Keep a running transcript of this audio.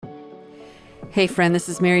Hey friend, this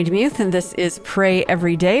is Mary DeMuth, and this is Pray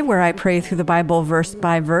Every Day, where I pray through the Bible verse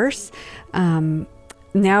by verse.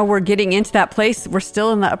 Now we're getting into that place. We're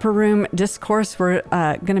still in the upper room discourse. We're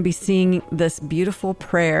going to be seeing this beautiful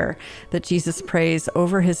prayer that Jesus prays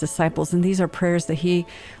over his disciples, and these are prayers that he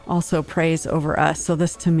also prays over us. So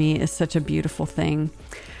this to me is such a beautiful thing.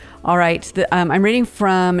 All right, I'm reading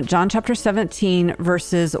from John chapter 17,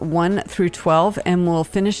 verses 1 through 12, and we'll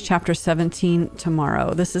finish chapter 17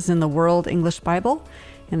 tomorrow. This is in the World English Bible,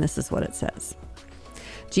 and this is what it says.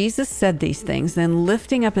 Jesus said these things, then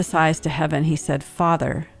lifting up his eyes to heaven, he said,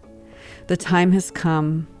 Father, the time has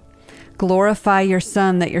come. Glorify your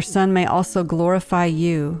Son, that your Son may also glorify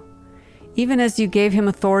you. Even as you gave him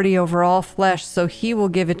authority over all flesh, so he will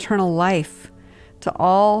give eternal life to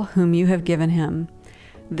all whom you have given him.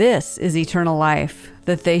 This is eternal life,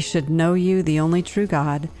 that they should know you, the only true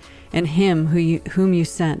God, and him whom you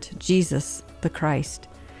sent, Jesus the Christ.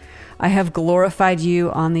 I have glorified you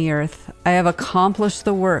on the earth. I have accomplished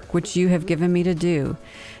the work which you have given me to do.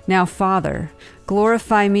 Now, Father,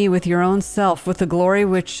 glorify me with your own self, with the glory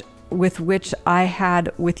with which I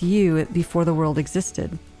had with you before the world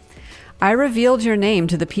existed. I revealed your name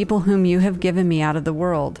to the people whom you have given me out of the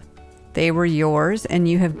world. They were yours, and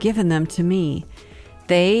you have given them to me.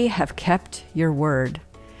 They have kept your word.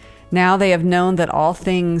 Now they have known that all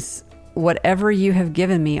things, whatever you have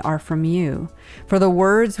given me, are from you. For the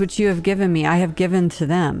words which you have given me, I have given to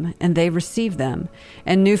them, and they received them,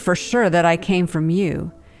 and knew for sure that I came from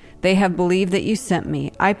you. They have believed that you sent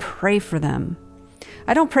me. I pray for them.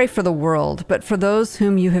 I don't pray for the world, but for those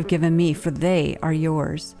whom you have given me, for they are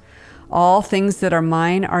yours. All things that are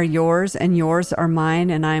mine are yours, and yours are mine,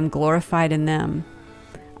 and I am glorified in them.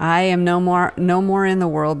 I am no more in the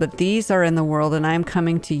world, but these are in the world, and I am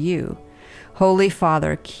coming to you. Holy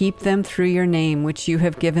Father, keep them through your name, which you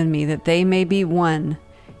have given me, that they may be one,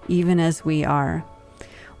 even as we are.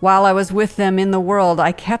 While I was with them in the world,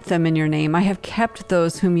 I kept them in your name. I have kept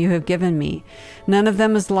those whom you have given me. None of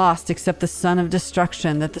them is lost except the son of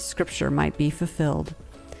destruction, that the scripture might be fulfilled.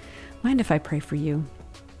 Mind if I pray for you?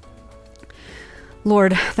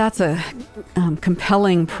 Lord, that's a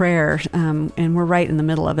compelling prayer, and we're right in the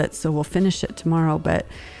middle of it, so we'll finish it tomorrow. But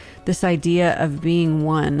this idea of being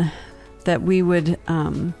one, that we would,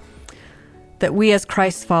 that we as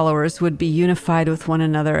Christ followers would be unified with one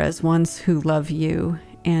another as ones who love you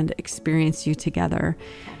and experience you together.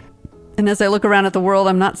 And as I look around at the world,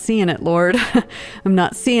 I'm not seeing it, Lord. I'm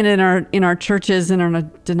not seeing it in our churches and our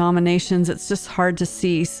denominations. It's just hard to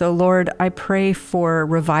see. So, Lord, I pray for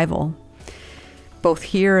revival, both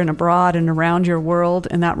here and abroad and around your world.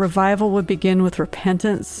 And that revival would begin with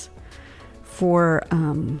repentance for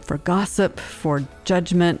gossip, for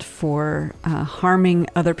judgment, for harming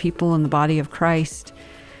other people in the body of Christ.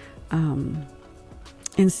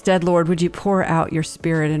 Instead, Lord, would you pour out your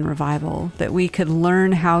spirit in revival, that we could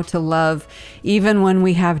learn how to love even when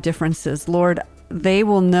we have differences. Lord, they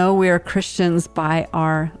will know we are Christians by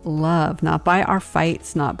our love, not by our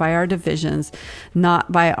fights, not by our divisions,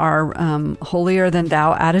 not by our holier than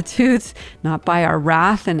thou attitudes, not by our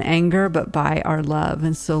wrath and anger, but by our love.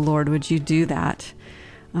 And so, Lord, would you do that?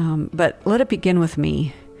 But let it begin with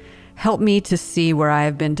me. Help me to see where I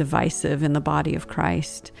have been divisive in the body of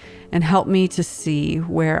Christ, and help me to see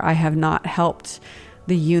where I have not helped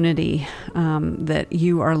the unity that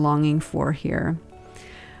you are longing for here.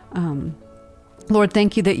 Lord,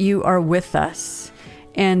 thank you that you are with us.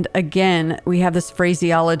 And again, we have this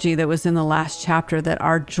phraseology that was in the last chapter, that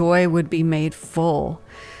our joy would be made full.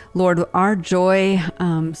 Lord, our joy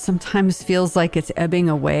sometimes feels like it's ebbing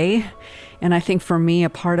away. And I think for me, a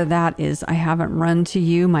part of that is I haven't run to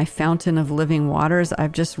you, my fountain of living waters.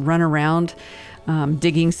 I've just run around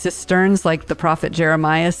digging cisterns, like the prophet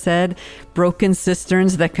Jeremiah said, broken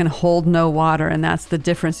cisterns that can hold no water. And that's the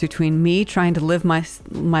difference between me trying to live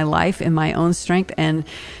my life in my own strength and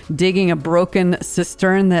digging a broken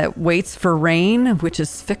cistern that waits for rain, which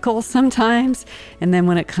is fickle sometimes. And then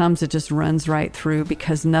when it comes, it just runs right through,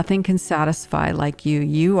 because nothing can satisfy like you.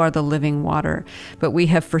 You are the living water. But we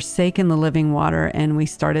have forsaken the living water and we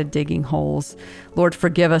started digging holes. Lord,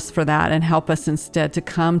 forgive us for that and help us instead to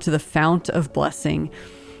come to the fount of blessing,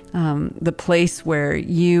 the place where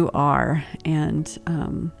you are.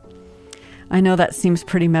 And I know that seems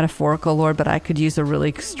pretty metaphorical, Lord, but I could use a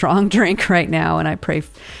really strong drink right now. And I pray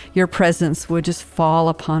your presence would just fall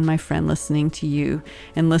upon my friend listening to you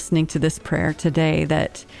and listening to this prayer today,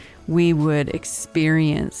 that we would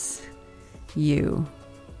experience you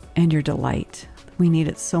and your delight. We need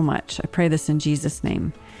it so much. I pray this in Jesus'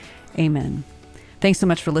 name. Amen. Thanks so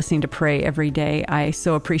much for listening to Pray Every Day. I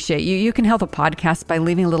so appreciate you. You can help a podcast by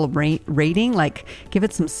leaving a little rating, like give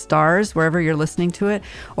it some stars wherever you're listening to it,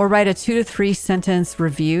 or write a 2 to 3 sentence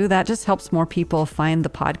review. That just helps more people find the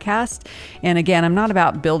podcast. And again, I'm not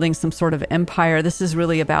about building some sort of empire. This is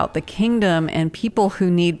really about the kingdom and people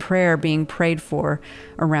who need prayer being prayed for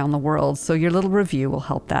around the world. So your little review will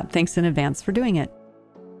help that. Thanks in advance for doing it.